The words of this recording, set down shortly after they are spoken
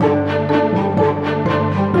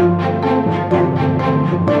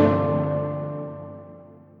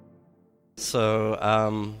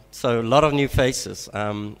So a lot of new faces,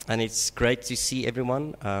 and it's great to see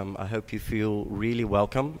everyone. I hope you feel really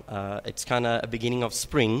welcome. It's kind of a beginning of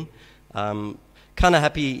spring. Kind of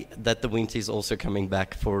happy that the winter is also coming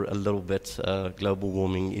back for a little bit. Global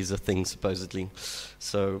warming is a thing, supposedly.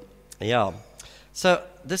 So, yeah. So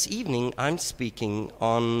this evening, I'm speaking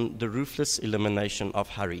on the ruthless elimination of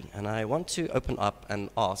hurry. And I want to open up and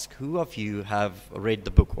ask, who of you have read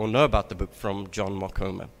the book or know about the book from John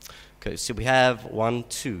Marcomer? Okay, so we have 1,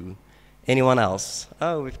 2. Anyone else?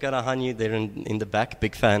 Oh, we've got a Hanyu there in the back.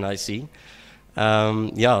 Big fan, I see.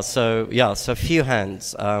 So a few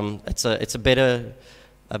hands. It's a better.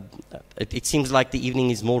 It seems like the evening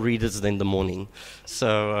is more readers than the morning.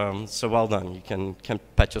 So well done. You can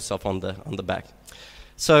pat yourself on the back.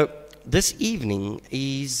 So this evening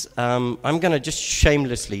is I'm going to just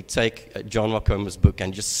shamelessly take John Marcomer's book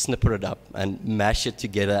and just snipper it up and mash it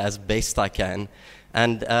together as best I can,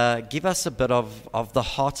 and give us a bit of the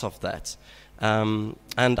heart of that. And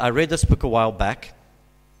I read this book a while back.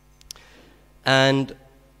 And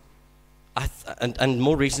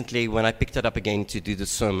more recently, when I picked it up again to do the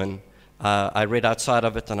sermon, I read outside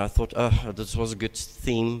of it and I thought, oh, this was a good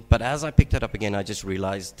theme. But as I picked it up again, I just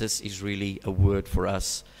realized this is really a word for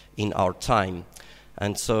us in our time.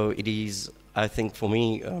 And so it is, I think, for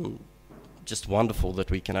me, just wonderful that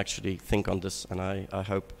we can actually think on this. And I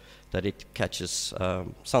hope that it catches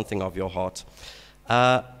something of your heart.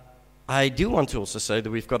 I do want to also say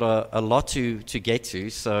that we've got a lot to get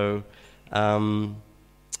to. So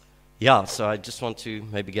so I just want to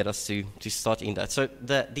maybe get us to start in that. So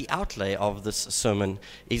the outlay of this sermon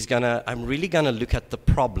is I'm really gonna look at the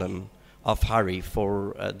problem of hurry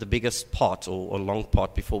for the biggest part or long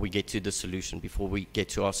part before we get to the solution, before we get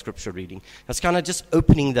to our scripture reading. That's kind of just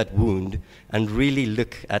opening that wound and really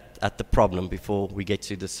look at the problem before we get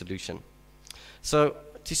to the solution. So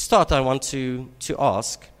to start, I want to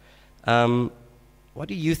ask, what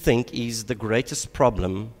do you think is the greatest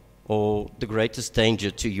problem or the greatest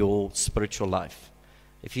danger to your spiritual life?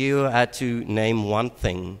 If you had to name one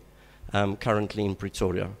thing currently in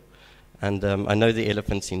Pretoria, and I know the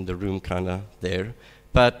elephant's in the room kind of there,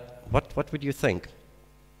 but what would you think?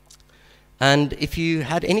 And if you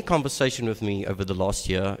had any conversation with me over the last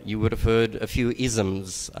year, you would have heard a few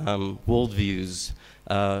isms, worldviews.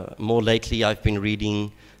 More lately, I've been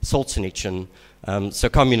reading Solzhenitsyn, so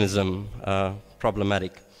communism,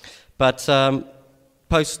 problematic. But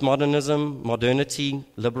postmodernism, modernity,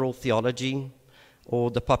 liberal theology,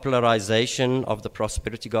 or the popularization of the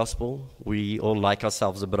prosperity gospel. We all like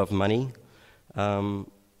ourselves a bit of money. The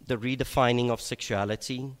redefining of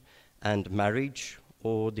sexuality and marriage,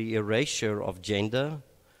 or the erasure of gender,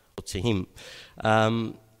 to him.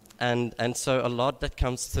 And so a lot that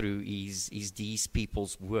comes through is these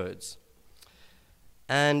people's words.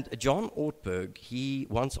 And John Ortberg, he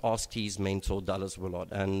once asked his mentor, Dallas Willard,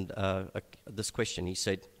 and this question. He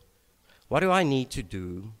said, what do I need to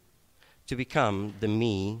do to become the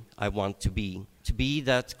me I want to be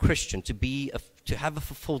that Christian, to have a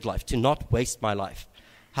fulfilled life, to not waste my life?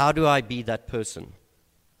 How do I be that person?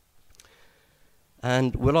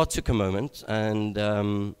 And Willard took a moment, and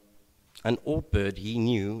Ortberg, he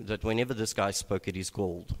knew that whenever this guy spoke, it is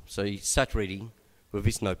gold. So he sat ready with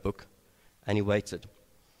his notebook, and he waited.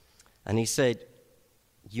 And he said,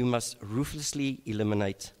 you must ruthlessly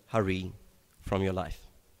eliminate hurry from your life.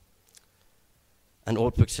 And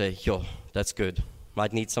Ortberg said, yo, that's good.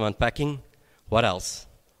 Might need some unpacking. What else?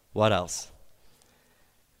 What else?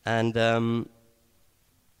 And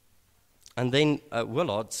then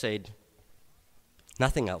Willard said,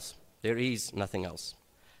 nothing else. There is nothing else.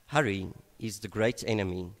 Hurry is the great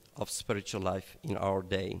enemy of spiritual life in our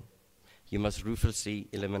day. You must ruthlessly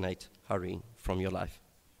eliminate hurry from your life.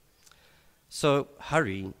 So,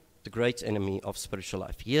 hurry, the great enemy of spiritual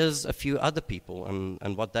life. Here's a few other people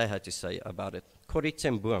and what they had to say about it. Corrie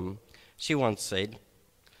ten Boom, she once said,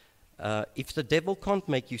 if the devil can't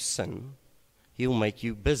make you sin, he'll make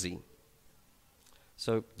you busy.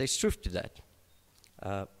 So, there's truth to that.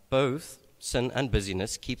 Both sin and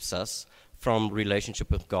busyness keeps us from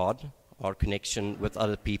relationship with God, our connection with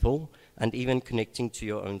other people, and even connecting to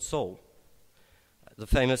your own soul. The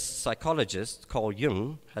famous psychologist Carl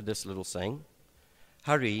Jung had this little saying: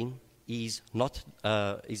 hurry is not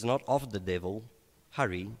of the devil,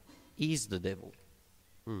 hurry is the devil.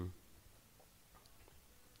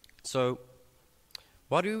 So,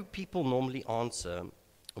 what do people normally answer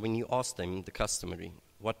when you ask them the customary?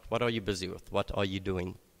 What are you busy with? What are you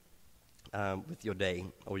doing with your day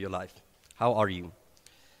or your life? How are you?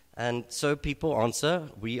 And so people answer,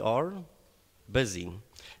 we are busy.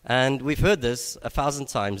 And we've heard this 1,000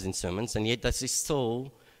 times in sermons, and yet this is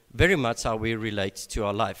still very much how we relate to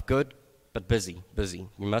our life. Good, but busy, busy.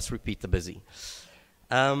 We must repeat the busy.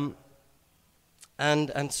 And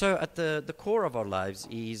so at the core of our lives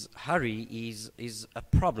is hurry is a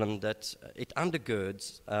problem that it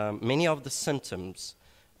undergirds many of the symptoms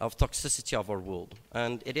of toxicity of our world.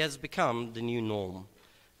 And it has become the new norm.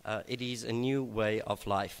 It is a new way of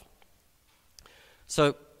life.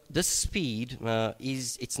 So this speed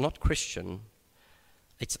it's not Christian,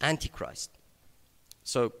 it's antichrist.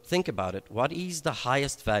 So think about it. What is the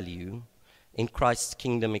highest value in Christ's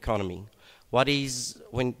kingdom economy? What is,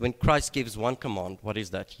 when Christ gives one command, what is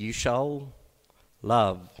that? You shall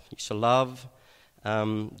love. You shall love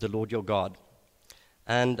the Lord your God.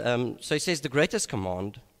 And so he says the greatest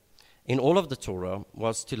command in all of the Torah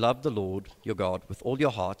was to love the Lord your God with all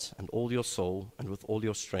your heart and all your soul and with all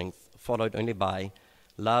your strength, followed only by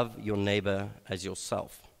love your neighbor as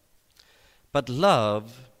yourself. But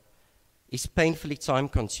love is painfully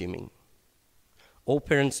time-consuming. All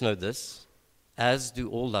parents know this, as do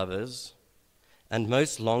all lovers and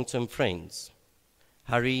most long-term friends.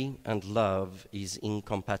 Hurry and love is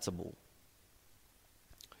incompatible.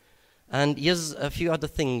 And here's a few other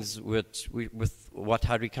things with what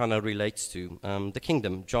hurry kind of relates to. The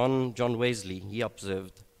kingdom. John Wesley, he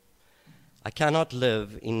observed, I cannot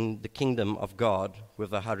live in the kingdom of God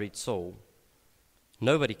with a hurried soul.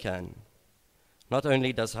 Nobody can. Not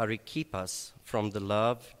only does hurry keep us from the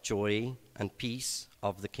love, joy, and peace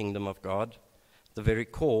of the kingdom of God, the very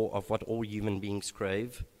core of what all human beings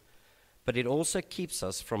crave, but it also keeps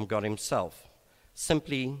us from God himself,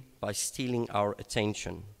 simply by stealing our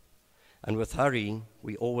attention. And with hurry,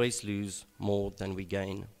 we always lose more than we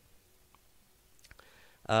gain.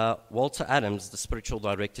 Walter Adams, the spiritual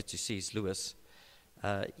director to C.S. Lewis,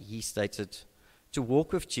 he stated, to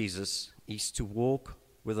walk with Jesus is to walk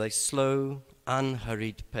with a slow,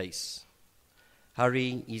 unhurried pace.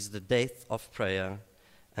 Hurry is the death of prayer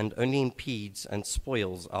and only impedes and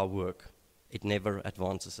spoils our work. It never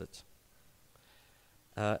advances it.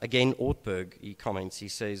 Again, Ortberg, he comments, he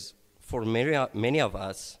says, for many of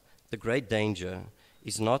us, the great danger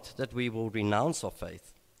is not that we will renounce our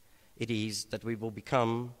faith. It is that we will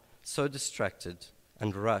become so distracted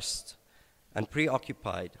and rushed and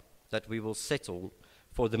preoccupied that we will settle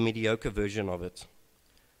for the mediocre version of it.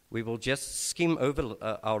 We will just skim over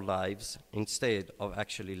our lives instead of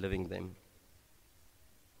actually living them.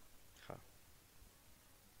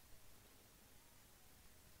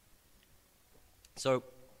 So,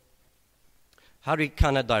 hurry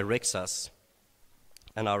kind of directs us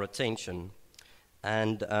and our attention,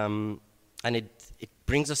 and it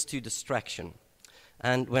brings us to distraction.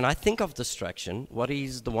 And when I think of distraction, what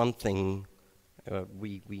is the one thing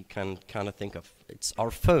we can kind of think of? It's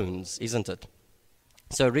our phones, isn't it?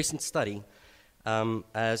 So a recent study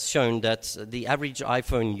has shown that the average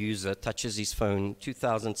iPhone user touches his phone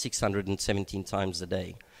 2,617 times a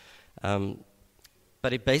day.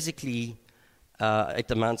 But it basically,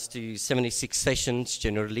 it amounts to 76 sessions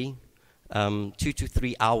generally, 2 to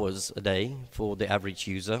 3 hours a day for the average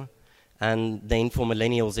user. And then for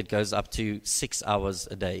millennials, it goes up to 6 hours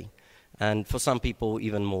a day. And for some people,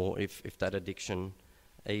 even more if that addiction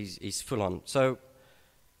is full on.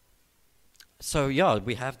 So yeah,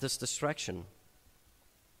 we have this distraction.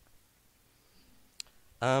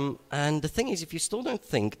 And the thing is, if you still don't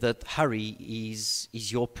think that hurry is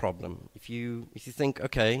your problem, if you think,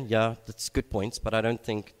 okay, yeah, that's good points, but I don't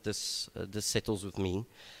think this settles with me,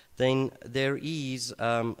 then there is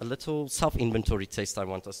a little self-inventory test I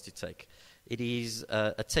want us to take. It is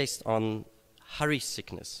a test on hurry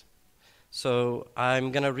sickness. So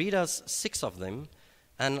I'm going to read us 6 of them,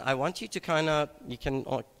 and I want you to you can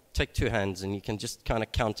take 2 hands, and you can just kind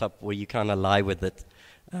of count up where you kind of lie with it.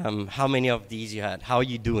 How many of these you had? How are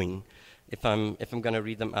you doing? If I'm going to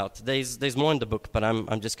read them out, there's more in the book, but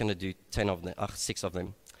I'm just going to do 6 of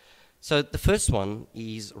them. So the first one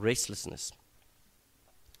is restlessness.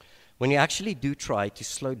 When you actually do try to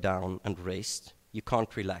slow down and rest, you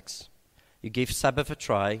can't relax. You give Sabbath a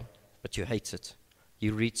try, but you hate it.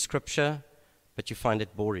 You read scripture, but you find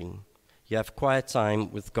it boring. You have quiet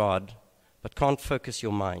time with God, but can't focus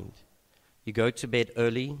your mind. You go to bed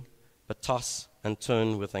early, but toss and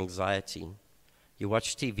turn with anxiety. You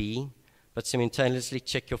watch TV, but simultaneously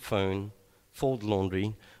check your phone, fold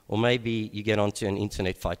laundry, or maybe you get onto an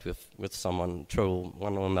internet fight with someone,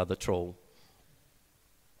 one or another troll.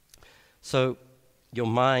 So your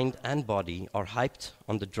mind and body are hyped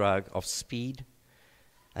on the drug of speed,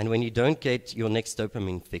 and when you don't get your next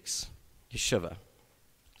dopamine fix, you shiver.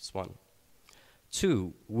 That's 1.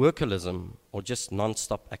 2, workaholism, or just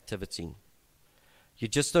non-stop activity. You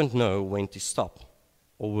just don't know when to stop,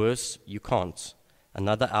 or worse, you can't,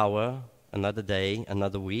 another hour, another day,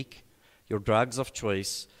 another week. Your drugs of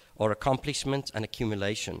choice are accomplishment and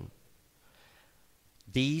accumulation.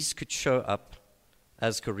 These could show up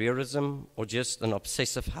as careerism or just an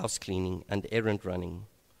obsessive house cleaning and errand running.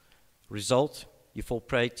 Result, you fall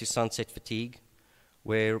prey to sunset fatigue,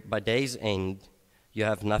 where by day's end, you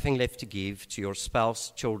have nothing left to give to your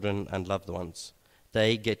spouse, children, and loved ones.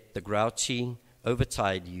 They get the grouchy,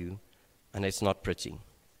 overtired you, and it's not pretty.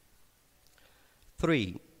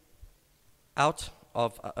 3, out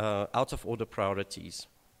of order priorities.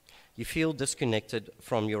 You feel disconnected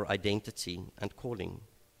from your identity and calling.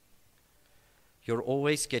 You're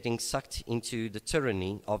always getting sucked into the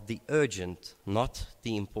tyranny of the urgent, not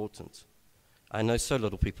the important. I know so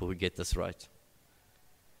little people who get this right.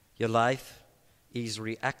 Your life is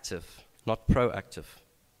reactive, not proactive.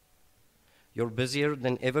 You're busier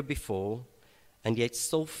than ever before, and yet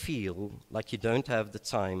still feel like you don't have the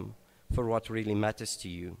time for what really matters to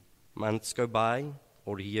you. Months go by,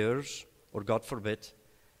 or years, or God forbid,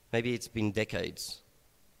 maybe it's been decades.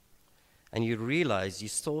 And you realize you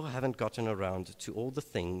still haven't gotten around to all the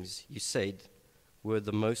things you said were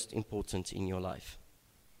the most important in your life.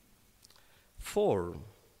 4,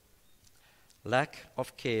 lack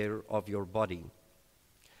of care of your body.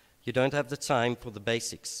 You don't have the time for the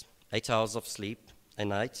basics. 8 hours of sleep a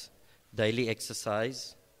night, daily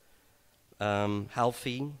exercise,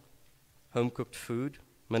 healthy, home-cooked food,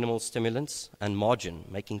 minimal stimulants, and margin,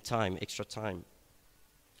 making time, extra time.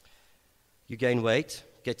 You gain weight,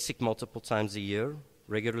 get sick multiple times a year,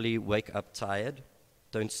 regularly wake up tired,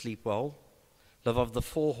 don't sleep well, live off the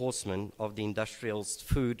 4 horsemen of the industrial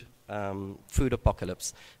food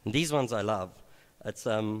apocalypse. And these ones I love. It's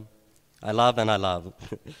I love and I love.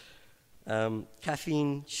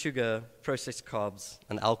 Caffeine, sugar, processed carbs,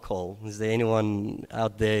 and alcohol. Is there anyone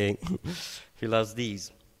out there who loves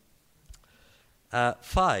these?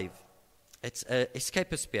 5, it's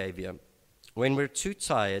escapist behavior. When we're too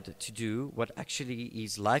tired to do what actually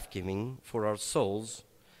is life-giving for our souls,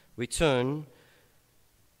 we turn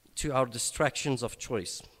to our distractions of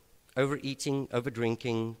choice. Overeating,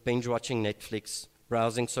 overdrinking, binge-watching Netflix,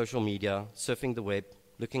 browsing social media, surfing the web,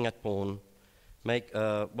 looking at porn.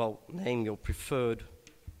 Name your preferred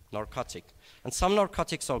narcotic. And some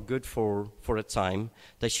narcotics are good for a time.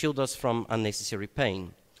 They shield us from unnecessary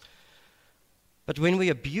pain. But when we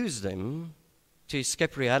abuse them to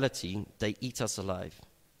escape reality, they eat us alive.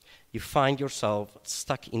 You find yourself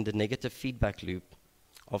stuck in the negative feedback loop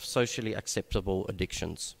of socially acceptable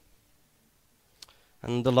addictions.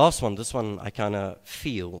 And the last one, this one I kind of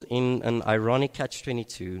feel. In an ironic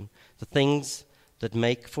catch-22, the things that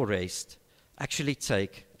make for rest actually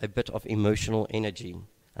take a bit of emotional energy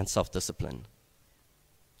and self-discipline.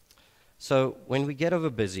 So when we get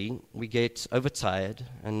overbusy, we get overtired,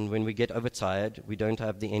 and when we get overtired, we don't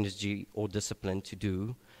have the energy or discipline to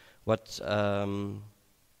do what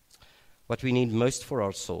we need most for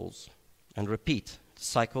our souls. And repeat, the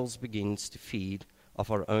cycles begins to feed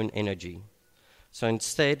off our own energy. So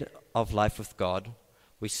instead of life with God,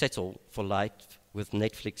 we settle for life with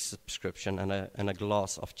Netflix subscription and a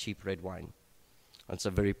glass of cheap red wine. It's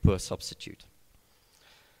a very poor substitute.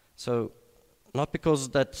 So not because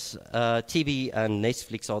that TV and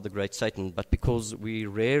Netflix are the great Satan, but because we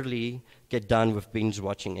rarely get done with binge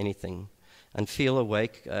watching anything and feel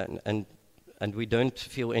awake, and we don't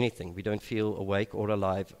feel anything. We don't feel awake or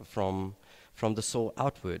alive from the soul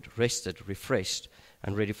outward, rested, refreshed,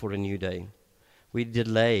 and ready for a new day. We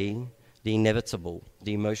delay the inevitable,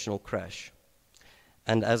 the emotional crash.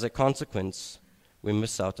 And as a consequence, we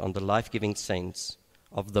miss out on the life-giving sense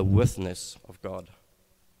of the worthiness of God.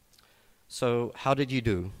 So how did you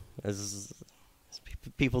do? Is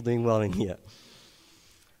people doing well in here?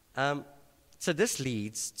 So this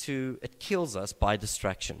leads to, it kills us by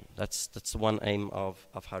distraction. That's the one aim of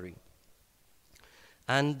hurry.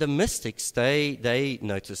 And the mystics, they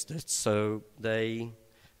noticed it. So the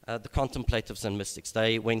contemplatives and mystics,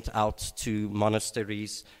 they went out to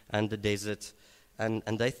monasteries and the desert,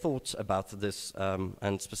 and they thought about this,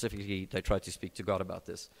 and specifically they tried to speak to God about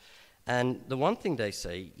this. And the one thing they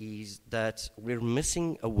say is that we're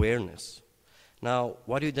missing awareness. Now,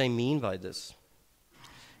 what do they mean by this?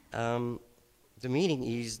 The meaning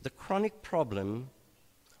is the chronic problem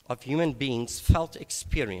of human beings' felt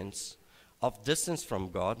experience of distance from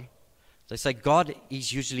God. They say God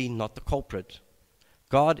is usually not the culprit.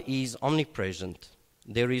 God is omnipresent.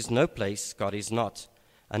 There is no place God is not,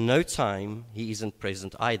 and no time He isn't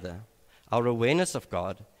present either. Our awareness of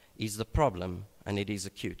God is the problem, and it is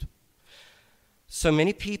acute. So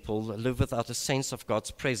many people live without a sense of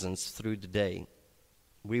God's presence through the day.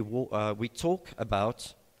 We talk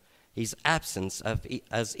about his absence,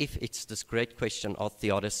 as if it's this great question of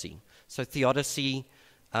theodicy. So theodicy,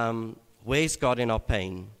 where's God in our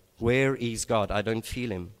pain? Where is God? I don't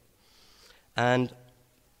feel him. And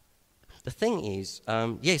the thing is,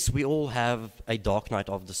 yes, we all have a dark night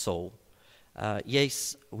of the soul.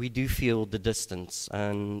 Yes, we do feel the distance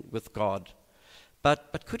and with God.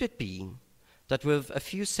 But could it be that with a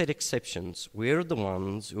few set exceptions, we're the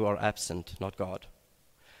ones who are absent, not God?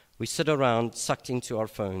 We sit around sucked into our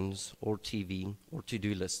phones or TV or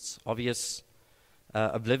to-do lists, oblivious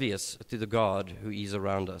to the God who is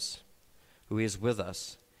around us, who is with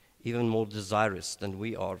us, even more desirous than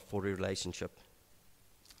we are for a relationship.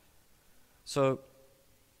 So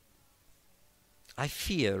I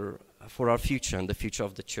fear for our future and the future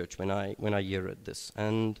of the church when I hear this.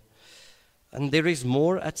 And there is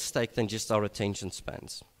more at stake than just our attention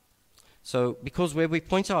spans. So because where we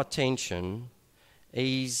point our attention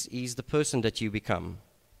is the person that you become.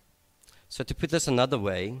 So to put this another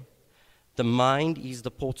way, the mind is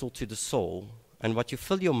the portal to the soul, and what you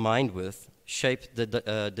fill your mind with shapes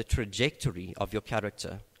the trajectory of your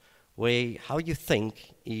character, where how you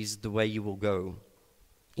think is the way you will go.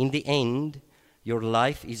 In the end, your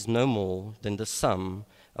life is no more than the sum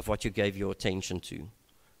of what you gave your attention to.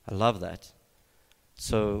 I love that.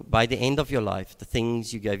 So by the end of your life, the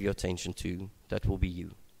things you gave your attention to, that will be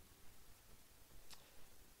you.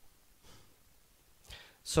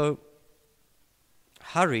 So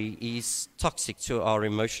hurry is toxic to our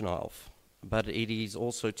emotional health, but it is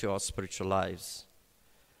also to our spiritual lives.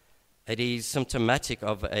 It is symptomatic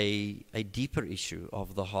of a deeper issue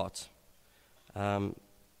of the heart.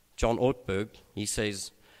 John Ortberg, he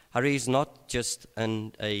says, hurry is not just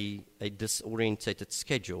a disorientated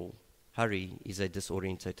schedule. Hurry is a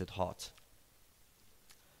disorientated heart.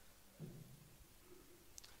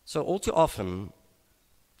 So all too often,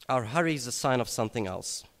 our hurry is a sign of something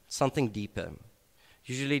else, something deeper.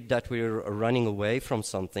 Usually that we're running away from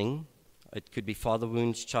something. It could be father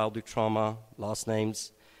wounds, childhood trauma, last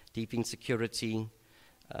names, deep insecurity.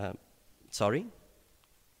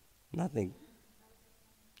 Nothing.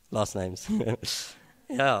 Last names.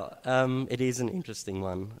 Yeah, it is an interesting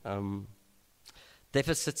one.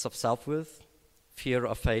 Deficits of self-worth, fear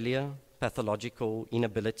of failure, pathological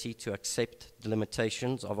inability to accept the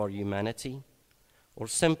limitations of our humanity, or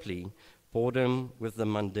simply boredom with the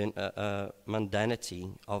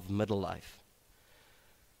mundanity of middle life.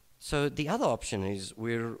 So the other option is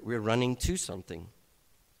we're running to something.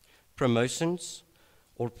 Promotions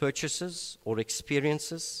or purchases or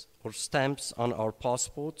experiences or stamps on our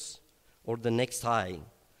passports or the next high,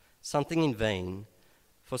 something in vain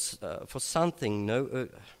for something no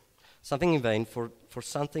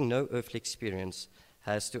earthly experience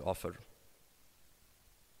has to offer.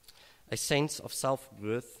 A sense of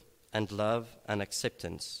self-worth and love and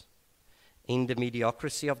acceptance. In the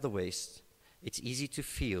mediocrity of the West, it's easy to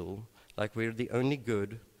feel like we're the only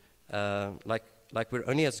good, like we're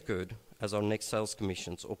only as good as our next sales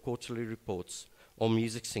commissions or quarterly reports or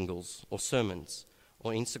music singles or sermons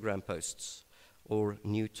or Instagram posts or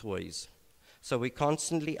new toys. So we're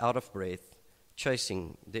constantly out of breath,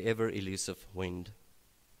 chasing the ever-elusive wind.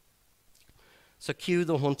 So cue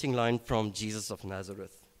the haunting line from Jesus of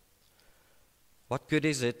Nazareth. What good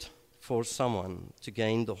is it for someone to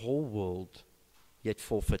gain the whole world, yet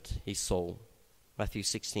forfeit his soul? Matthew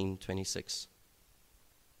 16:26.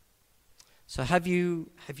 So have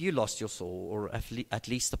you lost your soul, or at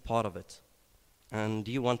least a part of it? And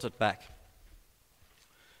do you want it back?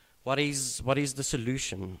 What is the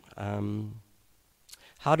solution?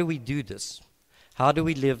 How do we do this? How do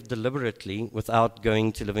we live deliberately without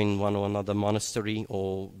going to live in one or another monastery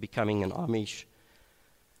or becoming an Amish?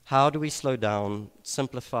 How do we slow down,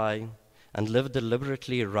 simplify, and live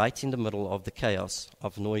deliberately right in the middle of the chaos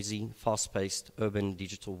of noisy, fast-paced, urban,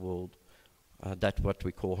 digital world? That's what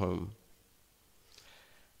we call home.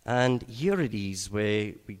 And here it is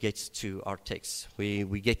where we get to our text, where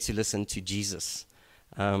we get to listen to Jesus,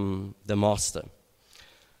 the Master.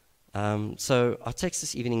 So our text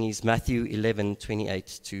this evening is Matthew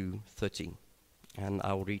 11:28-30, and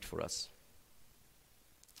I'll read for us.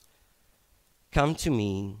 Come to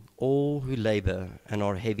me, all who labor and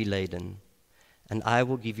are heavy laden, and I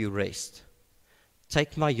will give you rest.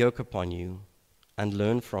 Take my yoke upon you and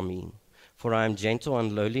learn from me, for I am gentle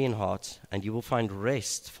and lowly in heart, and you will find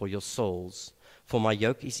rest for your souls. For my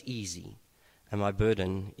yoke is easy and my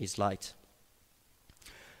burden is light.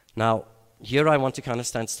 Now, here I want to kind of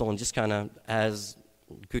stand still and just kind of, as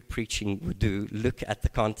good preaching would do, look at the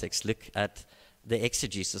context, look at the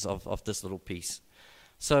exegesis of this little piece.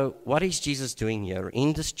 So what is Jesus doing here?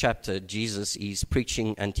 In this chapter, Jesus is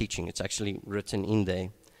preaching and teaching. It's actually written in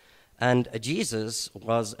there. And Jesus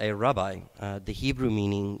was a rabbi. The Hebrew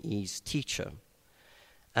meaning is teacher.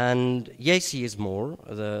 And yes, he is more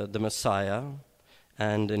the Messiah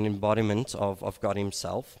and an embodiment of God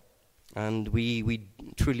himself. And we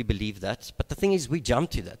truly believe that. But the thing is, we jump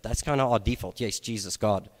to that. That's kind of our default. Yes, Jesus,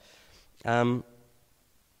 God. But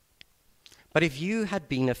if you had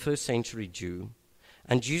been a first century Jew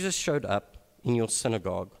and Jesus showed up in your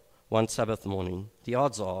synagogue one Sabbath morning, the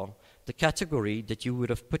odds are the category that you would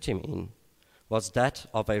have put him in was that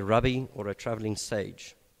of a rabbi or a traveling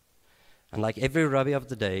sage. And like every rabbi of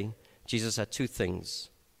the day, Jesus had two things.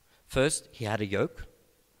 First, he had a yoke.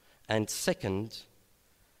 And second,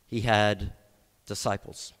 he had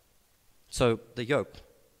disciples. So the yoke.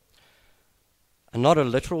 And not a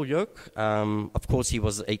literal yoke. Of course, he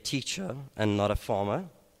was a teacher and not a farmer.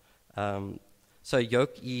 So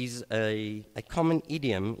yoke is a common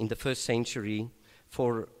idiom in the first century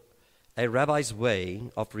for a rabbi's way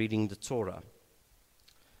of reading the Torah.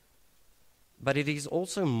 But it is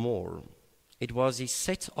also more. It was his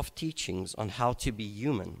set of teachings on how to be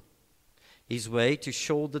human, his way to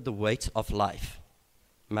shoulder the weight of life,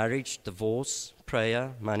 marriage, divorce,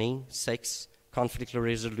 prayer, money, sex, conflict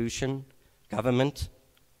resolution, government,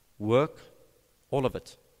 work, all of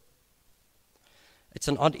it. It's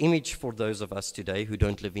an odd image for those of us today who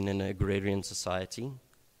don't live in an agrarian society.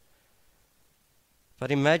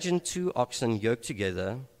 But imagine two oxen yoked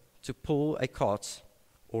together to pull a cart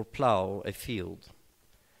or plow a field.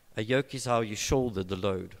 A yoke is how you shoulder the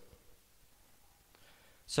load.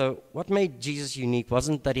 So what made Jesus unique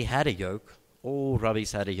wasn't that he had a yoke. All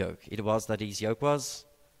rabbis had a yoke. It was that his yoke was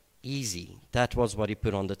easy. That was what he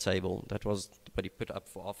put on the table. That was what he put up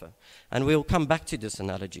for offer. And we'll come back to this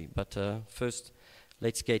analogy. But first,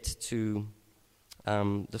 let's get to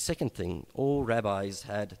the second thing. All rabbis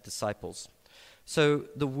had disciples. So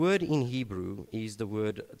the word in Hebrew is the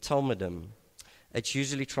word talmidim. It's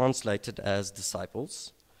usually translated as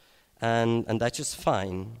disciples. And that's just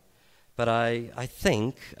fine. But I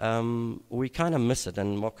think we kind of miss it,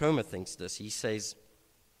 and Marcoma thinks this. He says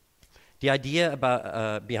the idea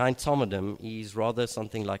about behind talmidim is rather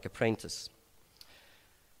something like apprentice.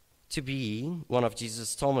 To be one of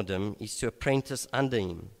Jesus' talmidim is to apprentice under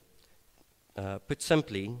him. Put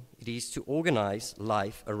simply, it is to organize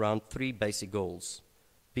life around three basic goals.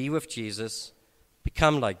 Be with Jesus,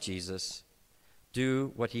 become like Jesus,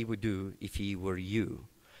 do what he would do if he were you.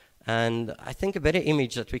 And I think a better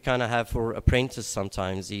image that we kind of have for apprentice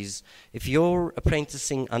sometimes is if you're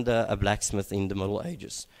apprenticing under a blacksmith in the Middle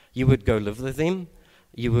Ages, you would go live with him,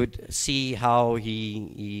 you would see how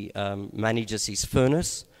he manages his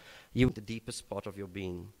furnace, you would the deepest part of your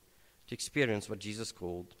being to experience what Jesus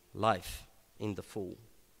called life in the full,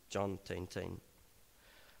 John 10:10.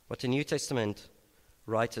 What the New Testament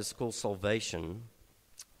writers call salvation,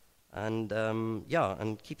 and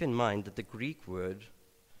and keep in mind that the Greek word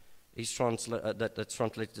is that's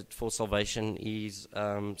translated for salvation is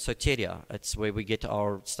soteria. It's where we get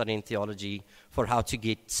our study in theology for how to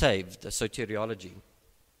get saved, soteriology.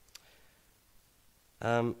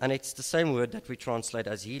 And it's the same word that we translate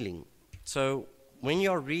as healing. So when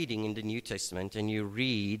you're reading in the New Testament and you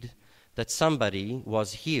read that somebody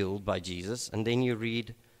was healed by Jesus, and then you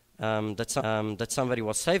read that somebody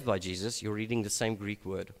was saved by Jesus, you're reading the same Greek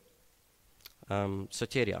word,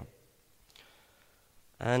 soteria.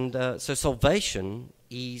 And so salvation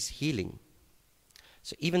is healing.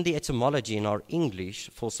 So even the etymology in our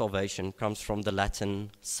English for salvation comes from the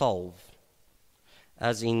Latin salve,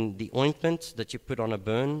 as in the ointment that you put on a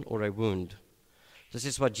burn or a wound. This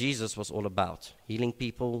is what Jesus was all about, healing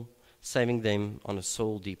people, saving them on a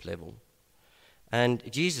soul deep level. And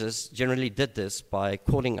Jesus generally did this by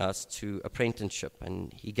calling us to apprenticeship,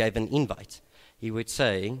 and he gave an invite. He would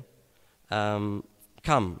say, come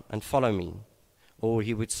and follow me. Or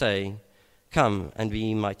he would say, come and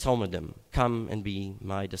be my talmidim, come and be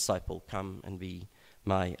my disciple, come and be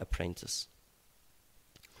my apprentice.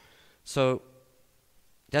 So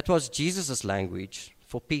that was Jesus' language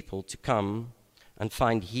for people to come and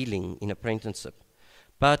find healing in apprenticeship.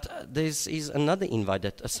 But there is another invite,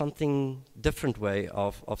 that something different way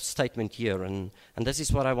of statement here, and this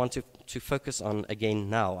is what I want to focus on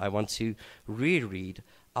again now. I want to reread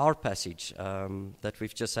our passage that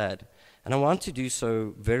we've just had. And I want to do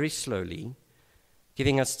so very slowly,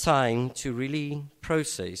 giving us time to really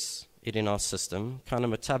process it in our system, kind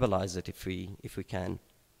of metabolize it if we can.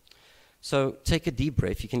 So take a deep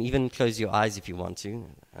breath. You can even close your eyes if you want to,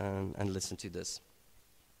 and listen to this.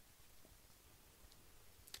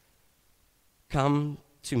 Come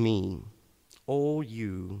to me, all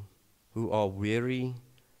you who are weary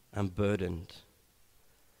and burdened,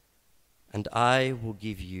 and I will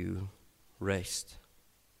give you rest.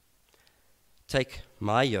 Take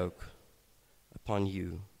my yoke upon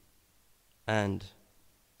you and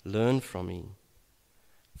learn from me,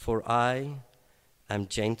 for I am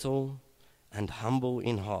gentle and humble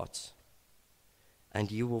in heart,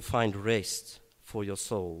 and you will find rest for your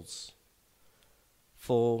souls.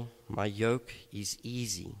 For my yoke is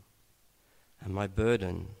easy and my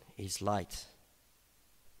burden is light.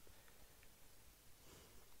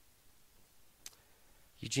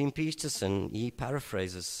 Eugene Peterson, he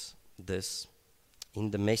paraphrases this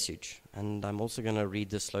in the Message, and I'm also going to read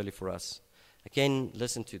this slowly for us. Again,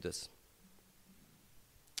 listen to this.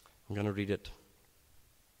 I'm going to read it.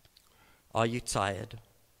 Are you tired,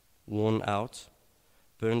 worn out,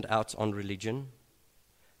 burned out on religion?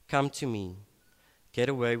 Come to me, get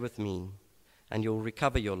away with me, and you'll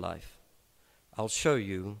recover your life. I'll show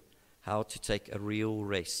you how to take a real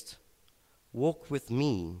rest. Walk with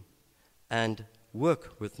me and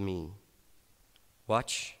work with me.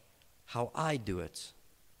 Watch how I do it.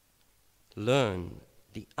 Learn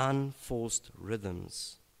the unforced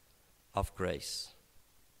rhythms of grace.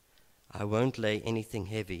 I won't lay anything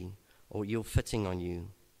heavy or ill-fitting on you.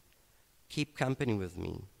 Keep company with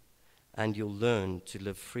me, and you'll learn to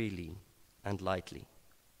live freely and lightly.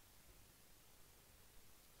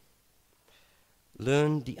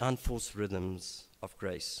 Learn the unforced rhythms of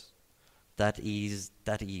grace. That is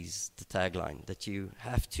the tagline that you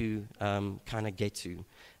have to kind of get to.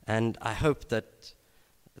 And I hope that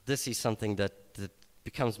this is something that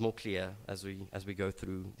becomes more clear as we go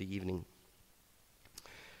through the evening.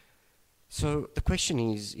 So the question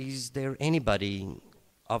is there anybody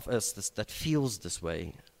of us that feels this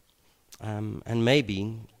way? And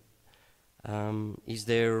maybe, is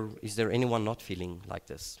there anyone not feeling like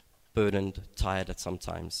this? Burdened, tired at some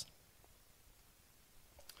times?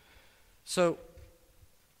 So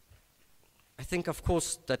I think, of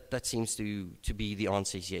course, that seems to be the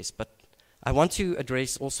answer is yes. But I want to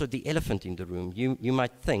address also the elephant in the room. You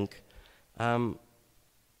might think,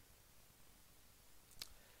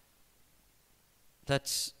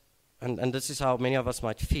 that's, and this is how many of us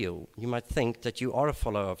might feel. You might think that you are a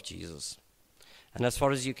follower of Jesus. And as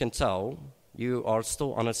far as you can tell, you are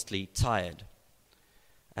still honestly tired.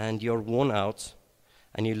 And you're worn out,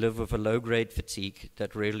 and you live with a low-grade fatigue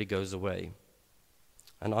that rarely goes away.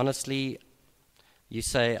 And honestly, you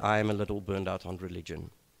say, I am a little burned out on religion.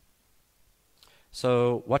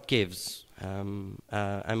 So what gives?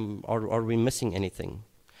 Are we missing anything?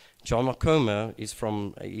 John McComber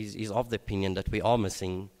is of the opinion that we are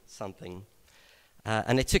missing something.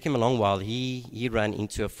 And it took him a long while. He ran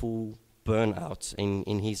into a full burnout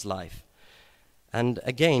in his life. And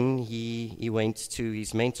again, he went to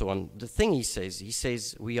his mentor. And the thing he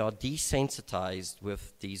says, we are desensitized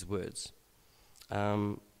with these words.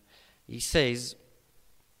 He says,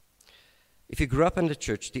 if you grew up in the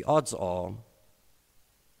church, the odds are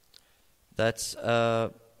that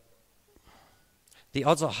the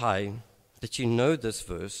odds are high that you know this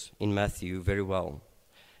verse in Matthew very well.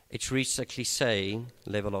 It's reached a cliché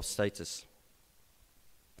level of status.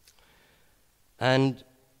 And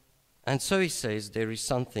so he says there is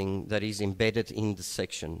something that is embedded in the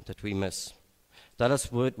section that we miss.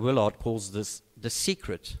 Dallas Willard calls this the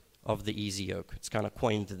secret of the easy yoke. It's kind of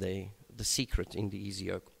coined there, the secret in the easy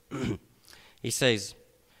yoke. He says,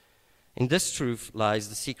 in this truth lies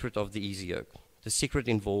the secret of the easy yoke. The secret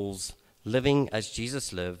involves living as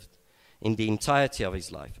Jesus lived in the entirety of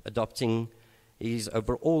his life, adopting his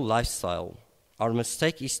overall lifestyle. Our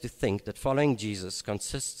mistake is to think that following Jesus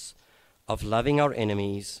consists of loving our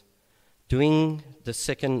enemies, going the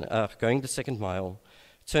second mile,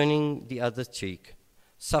 turning the other cheek,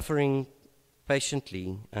 suffering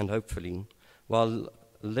patiently and hopefully, while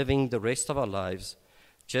living the rest of our lives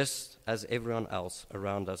just as everyone else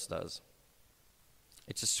around us does.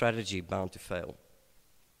 It's a strategy bound to fail.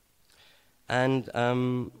 And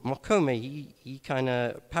Makome, he kind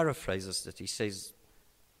of paraphrases that. He says,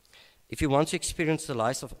 if you want to experience the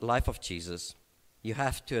life of Jesus, you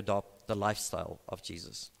have to adopt the lifestyle of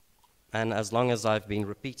Jesus. And as long as I've been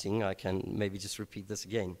repeating, I can maybe just repeat this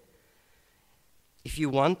again. If you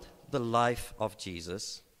want the life of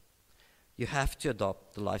Jesus, you have to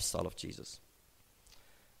adopt the lifestyle of Jesus.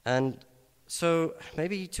 And so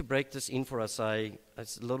maybe to break this in for us,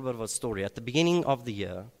 it's a little bit of a story. At the beginning of the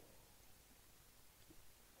year,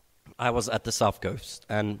 I was at the South Coast,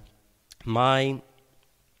 and I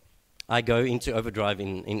go into overdrive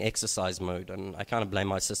in exercise mode, and I kind of blame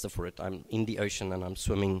my sister for it. I'm in the ocean, and I'm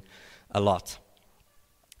swimming a lot.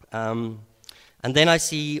 And then I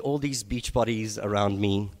see all these beach bodies around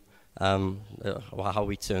me, how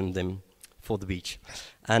we term them for the beach.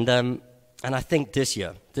 And And I think this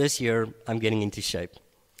year I'm getting into shape.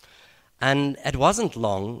 And it wasn't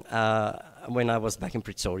long when I was back in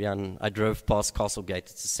Pretoria, and I drove past Castlegate.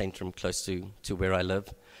 It's a centrum close to where I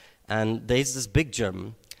live. And there's this big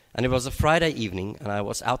gym, and it was a Friday evening, and I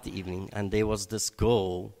was out the evening, and there was this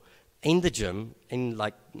girl in the gym, in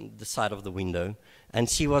like the side of the window, and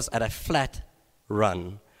she was at a flat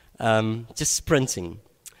run, just sprinting.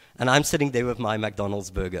 And I'm sitting there with my McDonald's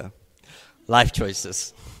burger. Life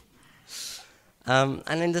choices. And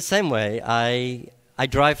in the same way, I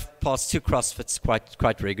drive past two CrossFits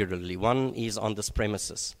quite regularly. One is on this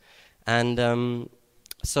premises. And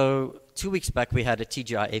so 2 weeks back, we had a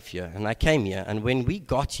TGIF here, and I came here. And when we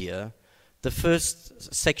got here, the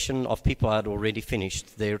first section of people had already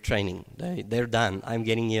finished their training. They're done. I'm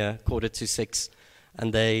getting here 5:45,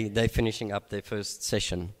 and they're finishing up their first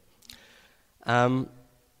session. And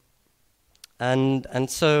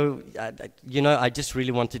so, I just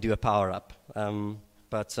really want to do a power up.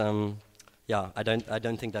 But I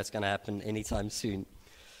don't think that's going to happen anytime soon.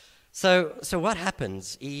 So what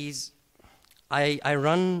happens is I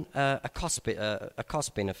run a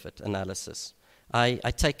cost benefit analysis.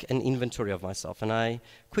 I take an inventory of myself, and I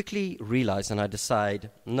quickly realize and I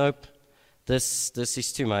decide, nope, this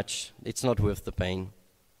is too much. It's not worth the pain.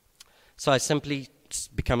 So I simply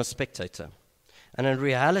become a spectator. And in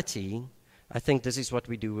reality, I think this is what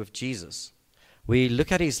we do with Jesus. We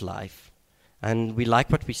look at his life, and we like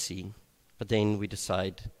what we see, but then we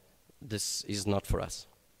decide this is not for us.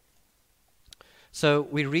 So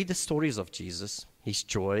we read the stories of Jesus, his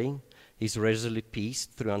joy, his resolute peace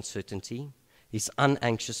through uncertainty, his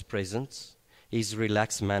unanxious presence, his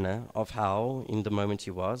relaxed manner of how in the moment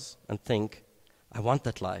he was, and think, I want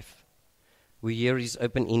that life. We hear his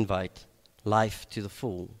open invite, life to the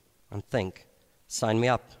full, and think, sign me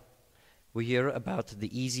up. We hear about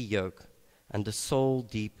the easy yoke and the soul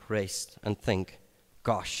deep rest, and think,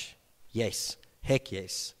 gosh, yes, heck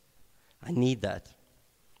yes, I need that.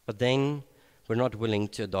 But then we're not willing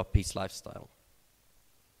to adopt his lifestyle.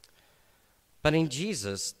 But in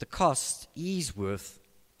Jesus, the cost is worth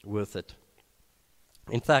it.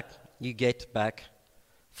 In fact, you get back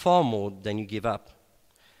far more than you give up.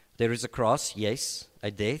 There is a cross, yes,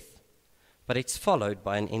 a death, but it's followed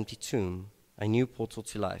by an empty tomb, a new portal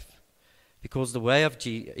to life. Because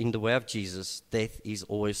in the way of Jesus, death is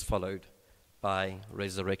always followed by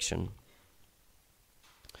resurrection.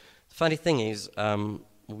 The funny thing is,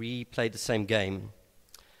 we play the same game.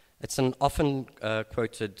 It's an often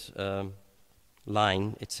quoted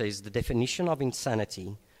line. It says, the definition of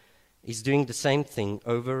insanity is doing the same thing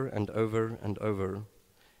over and over and over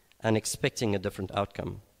and expecting a different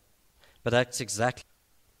outcome. But that's exactly,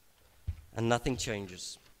 and nothing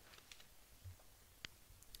changes.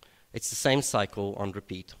 It's the same cycle on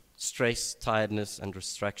repeat. Stress, tiredness, and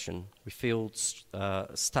distraction. We feel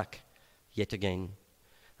stuck yet again.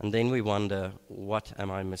 And then we wonder, what am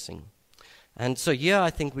I missing? And so here I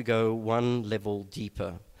think we go one level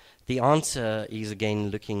deeper. The answer is again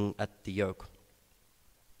looking at the yoke.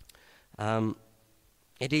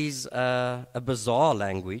 It is a bizarre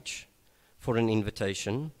language for an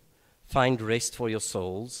invitation. Find rest for your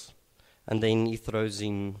souls. And then he throws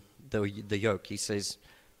in the yoke. He says,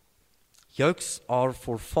 yokes are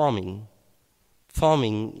for farming.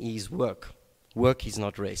 Farming is work. Work is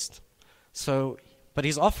not rest. But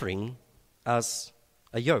he's offering us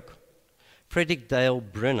a yoke. Frederick Dale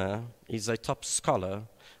Brunner is a top scholar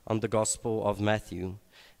on the Gospel of Matthew,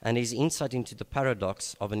 and his insight into the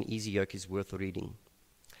paradox of an easy yoke is worth reading.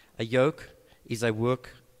 A yoke is a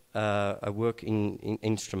working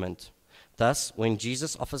instrument. Thus, when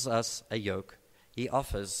Jesus offers us a yoke, he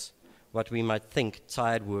offers what we might think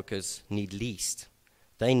tired workers need least.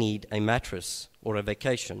 They need a mattress or a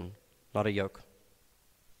vacation, not a yoke.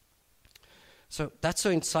 So that's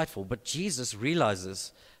so insightful, but Jesus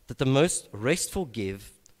realizes that the most restful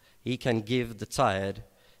gift he can give the tired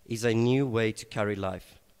is a new way to carry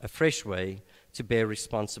life, a fresh way to bear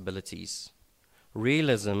responsibilities.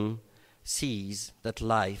 Realism sees that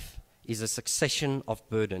life is a succession of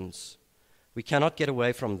burdens. We cannot get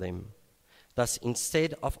away from them. Thus,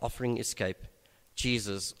 instead of offering escape,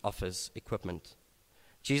 Jesus offers equipment.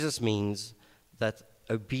 Jesus means that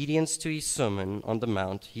obedience to his Sermon on the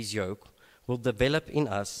Mount, his yoke, will develop in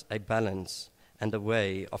us a balance and a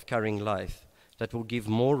way of carrying life that will give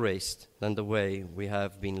more rest than the way we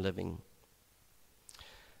have been living.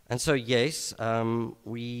 And so, yes,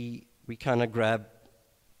 we kind of grab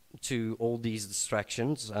to all these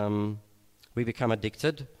distractions. We become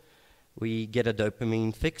addicted. We get a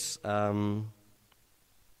dopamine fix. And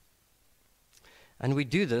we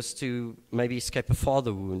do this to maybe escape a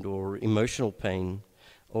father wound or emotional pain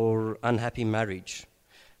or unhappy marriage.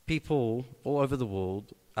 People all over the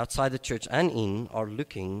world, outside the church and in, are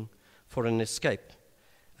looking for an escape,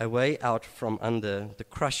 a way out from under the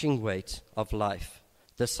crushing weight of life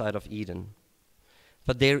this side of Eden.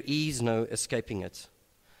 But there is no escaping it.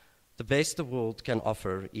 The best the world can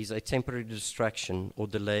offer is a temporary distraction or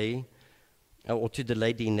to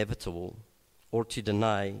delay the inevitable, or to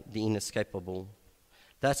deny the inescapable.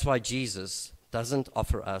 That's why Jesus doesn't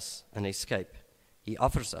offer us an escape. He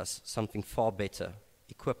offers us something far better,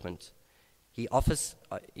 equipment. He offers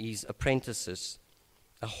his apprentices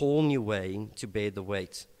a whole new way to bear the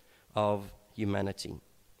weight of humanity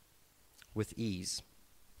with ease.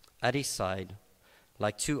 At his side,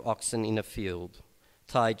 like two oxen in a field,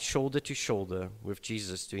 tied shoulder to shoulder with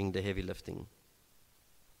Jesus doing the heavy lifting.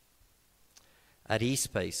 At his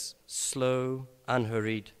pace, slow,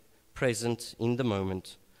 unhurried, present in the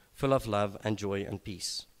moment, full of love and joy and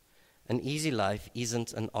peace. An easy life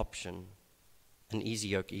isn't an option. An easy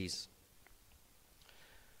yoke is.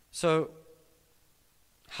 So,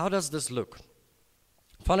 how does this look?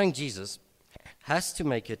 Following Jesus has to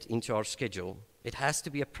make it into our schedule. It has to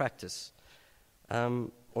be a practice,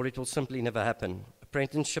 or it will simply never happen.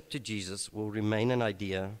 Apprenticeship to Jesus will remain an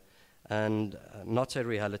idea and not a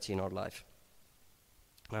reality in our life.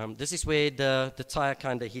 This is where the tire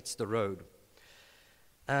kind of hits the road.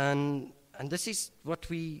 And this is what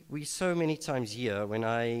we so many times hear when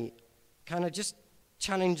I kind of just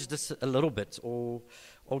challenge this a little bit or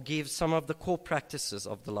give some of the core practices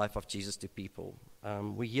of the life of Jesus to people.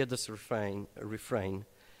 We hear this refrain,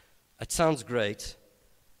 it sounds great,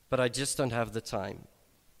 but I just don't have the time.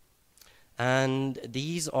 And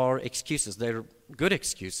these are excuses. They're good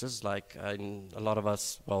excuses, like a lot of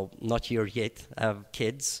us, well, not here yet, have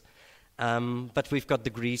kids, but we've got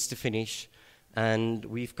degrees to finish, and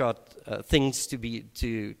we've got things to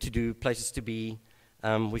do, places to be.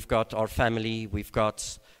 We've got our family. We've got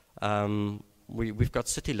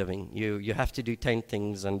city living. You have to do 10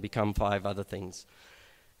 things and become 5 other things,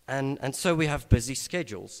 and so we have busy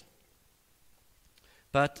schedules.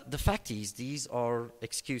 But the fact is, these are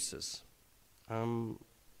excuses.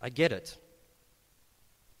 I get it.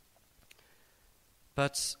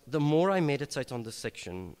 But the more I meditate on this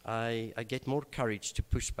section, I get more courage to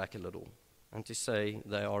push back a little and to say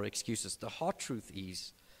they are excuses. The hard truth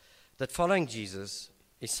is that following Jesus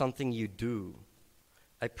is something you do,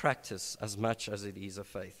 a practice as much as it is a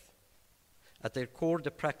faith. At their core,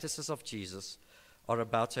 the practices of Jesus are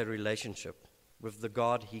about a relationship with the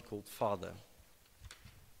God he called Father.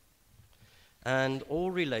 And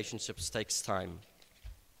all relationships takes time.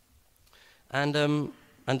 And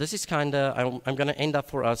this is kind of, I'm going to end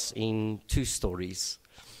up for us in 2 stories.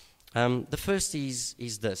 The first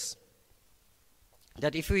is this,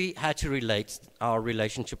 that if we had to relate our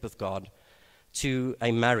relationship with God to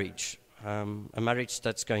a marriage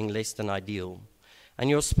that's going less than ideal, and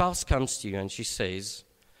your spouse comes to you and she says,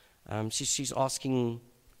 she's asking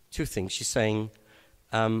 2 things. She's saying,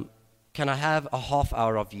 can I have a half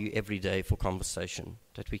hour of you every day for conversation,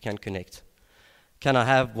 that we can connect? Can I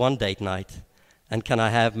have one date night? And can I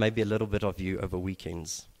have maybe a little bit of you over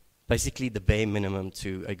weekends? Basically the bare minimum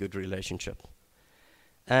to a good relationship.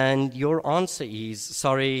 And your answer is,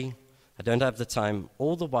 sorry, I don't have the time.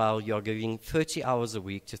 All the while you're giving 30 hours a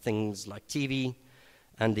week to things like TV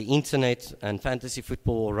and the internet and fantasy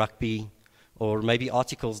football or rugby or maybe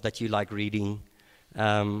articles that you like reading.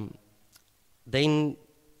 Then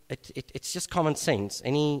it's just common sense.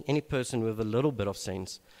 Any person with a little bit of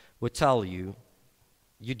sense would tell you,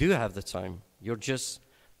 you do have the time. You're just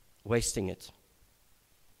wasting it.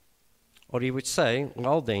 Or he would say,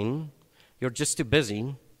 well then, you're just too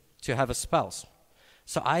busy to have a spouse.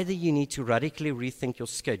 So either you need to radically rethink your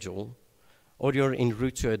schedule, or you're en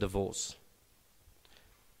route to a divorce.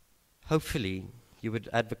 Hopefully, you would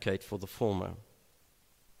advocate for the former.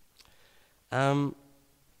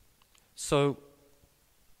 So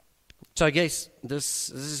I guess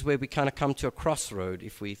this is where we kind of come to a crossroad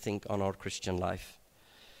if we think on our Christian life.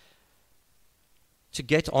 To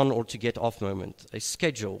get on or to get off moment, a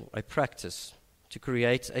schedule, a practice, to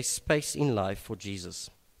create a space in life for Jesus,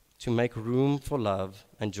 to make room for love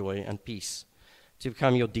and joy and peace, to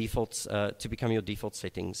become your default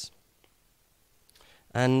settings.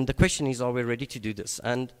 And the question is, are we ready to do this?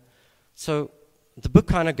 And so the book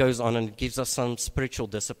kind of goes on and gives us some spiritual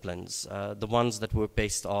disciplines. The ones that work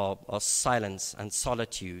best are silence and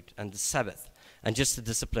solitude and the Sabbath, and just the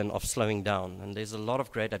discipline of slowing down. And there's a lot of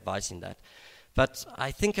great advice in that. But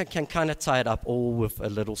I think I can kind of tie it up all with a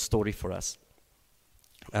little story for us.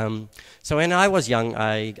 So when I was young,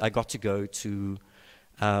 I got to go to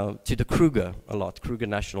the Kruger a lot, Kruger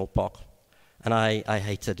National Park. and I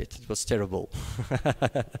hated it. It was terrible.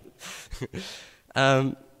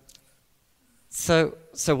 um, so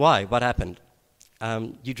why? What happened?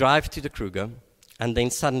 You drive to the Kruger, and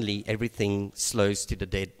then suddenly everything slows to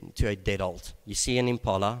a dead halt. You see an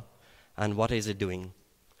impala, and what is it doing?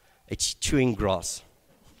 It's chewing grass.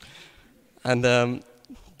 And then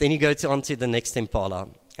you go onto the next impala,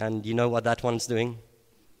 and you know what that one's doing?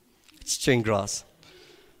 It's chewing grass.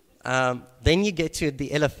 Then you get to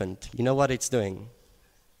the elephant. You know what it's doing?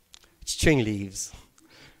 It's chewing leaves.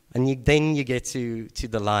 And then you get to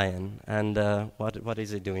the lion, and what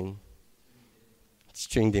is it doing? It's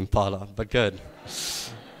chewing the impala, but good.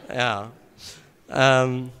 Yeah.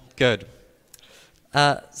 Good.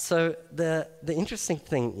 So the interesting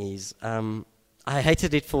thing is, I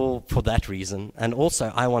hated it for that reason, and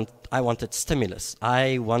also I wanted stimulus.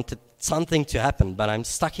 I wanted something to happen, but I'm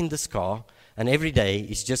stuck in this car, and every day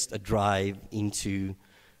is just a drive into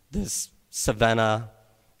this savannah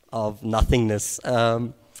of nothingness.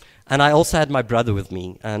 And I also had my brother with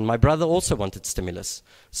me, and my brother also wanted stimulus.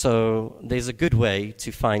 So there's a good way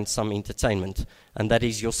to find some entertainment, and that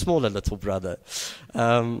is your smaller little brother.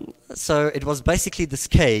 So it was basically this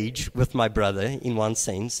cage with my brother in one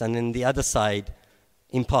sense, and in the other side,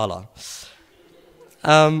 impala.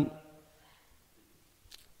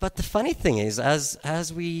 But the funny thing is,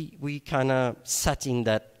 as we kind of sat in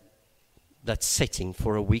that setting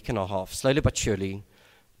for a week and a half, slowly but surely,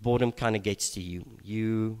 boredom kind of gets to you.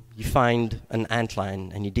 You find an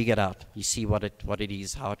antlion and you dig it out. You see what it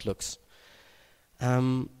is, how it looks.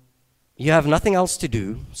 You have nothing else to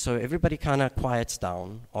do, so everybody kind of quiets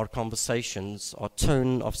down. Our conversations, our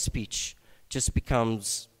tone of speech just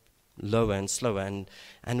becomes lower and slower,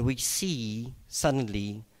 and we see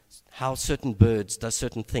suddenly how certain birds do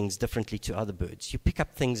certain things differently to other birds. You pick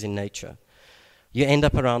up things in nature. You end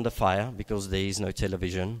up around a fire because there is no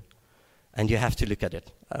television, and you have to look at it,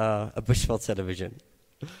 a bushveld television.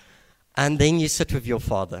 And then you sit with your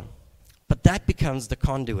father. But that becomes the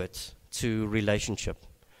conduit to relationship,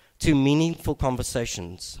 to meaningful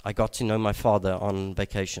conversations. I got to know my father on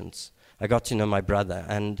vacations. I got to know my brother.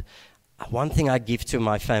 And one thing I give to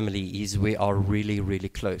my family is we are really, really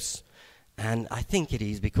close. And I think it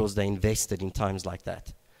is because they invested in times like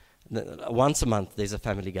that. Once a month, there's a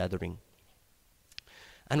family gathering.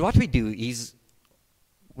 And what we do is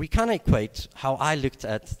we kind of equate how I looked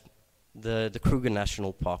at the Kruger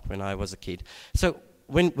National Park when I was a kid. So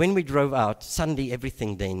when we drove out, suddenly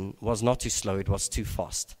everything then was not too slow, it was too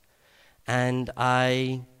fast. And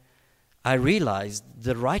I realized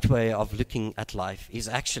the right way of looking at life is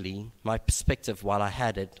actually my perspective while I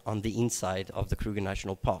had it on the inside of the Kruger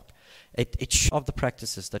National Park. It's of the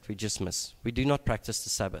practices that we just miss. We do not practice the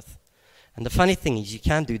Sabbath. And the funny thing is you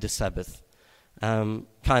can do the Sabbath,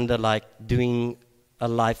 kind of like doing a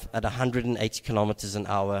life at 180 kilometers an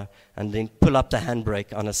hour and then pull up the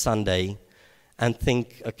handbrake on a Sunday and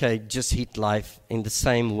think, okay, just hit life in the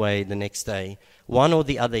same way the next day. One or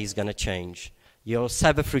the other is going to change. Your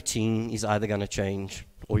Sabbath routine is either going to change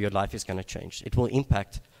or your life is going to change. It will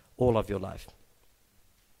impact all of your life.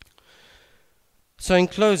 So in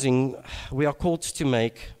closing, we are called to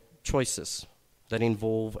make choices that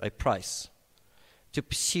involve a price, to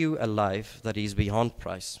pursue a life that is beyond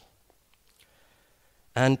price.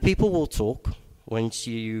 And people will talk once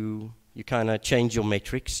you kind of change your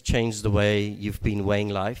metrics, change the way you've been weighing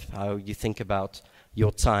life, how you think about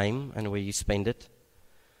your time and where you spend it.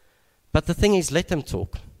 But the thing is, let them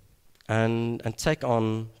talk and take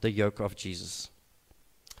on the yoke of Jesus.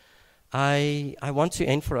 I want to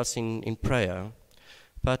end for us in prayer.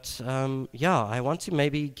 But I want to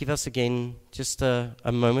maybe give us again just a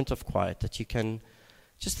moment of quiet that you can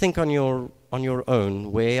just think on your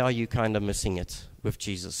own. Where are you kind of missing it with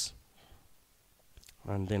Jesus?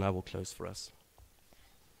 And then I will close for us.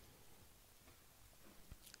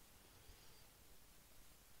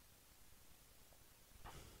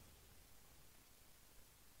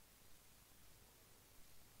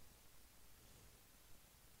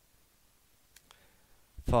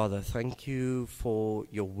 Father, thank you for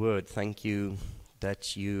your word. Thank you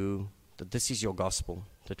that this is your gospel,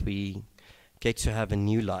 that we get to have a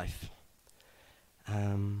new life.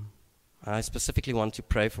 I specifically want to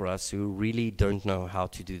pray for us who really don't know how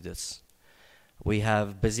to do this. We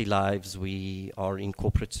have busy lives, we are in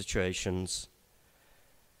corporate situations,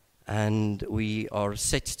 and we are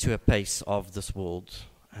set to a pace of this world.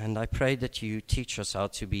 And I pray that you teach us how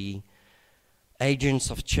to be agents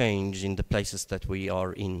of change in the places that we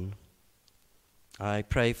are in. I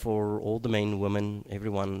pray for all the men, women,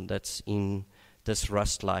 everyone that's in this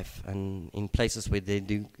rust life and in places where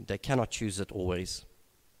they cannot choose it always.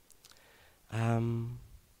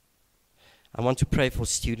 I want to pray for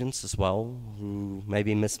students as well who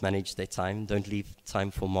maybe mismanage their time, don't leave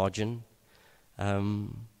time for margin.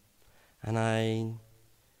 And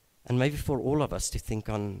maybe for all of us to think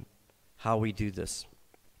on how we do this.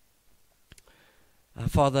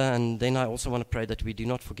 Father, and then I also want to pray that we do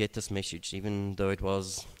not forget this message, even though it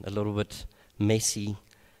was a little bit messy.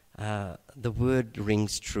 The word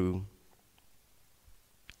rings true,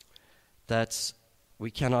 that we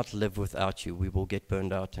cannot live without you. We will get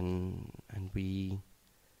burned out, and we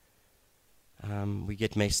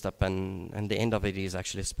get messed up, and the end of it is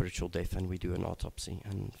actually a spiritual death, and we do an autopsy.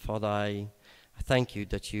 And Father, I thank you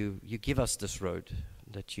that you give us this road,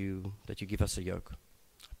 that you give us a yoke.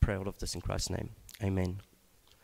 I pray all of this in Christ's name. Amen.